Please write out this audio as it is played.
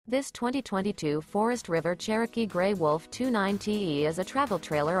This 2022 Forest River Cherokee Grey Wolf 29TE is a travel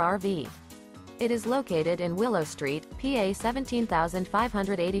trailer RV. It is located in Willow Street, PA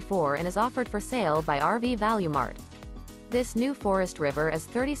 17584 and is offered for sale by RV Value Mart. This new Forest River is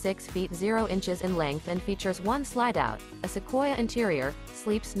 36 feet 0 inches in length and features one slide-out, a SEQUOIA interior,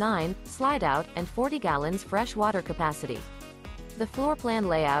 sleeps 9, slide-out, and 40 gallons fresh water capacity. The floor plan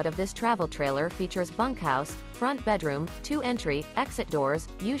layout of this travel trailer features bunkhouse, front bedroom, 2 entry, exit doors,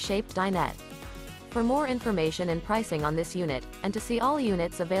 U-shaped dinette. For more information and pricing on this unit, and to see all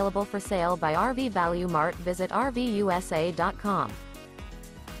units available for sale by RV Value Mart, visit RVUSA.com.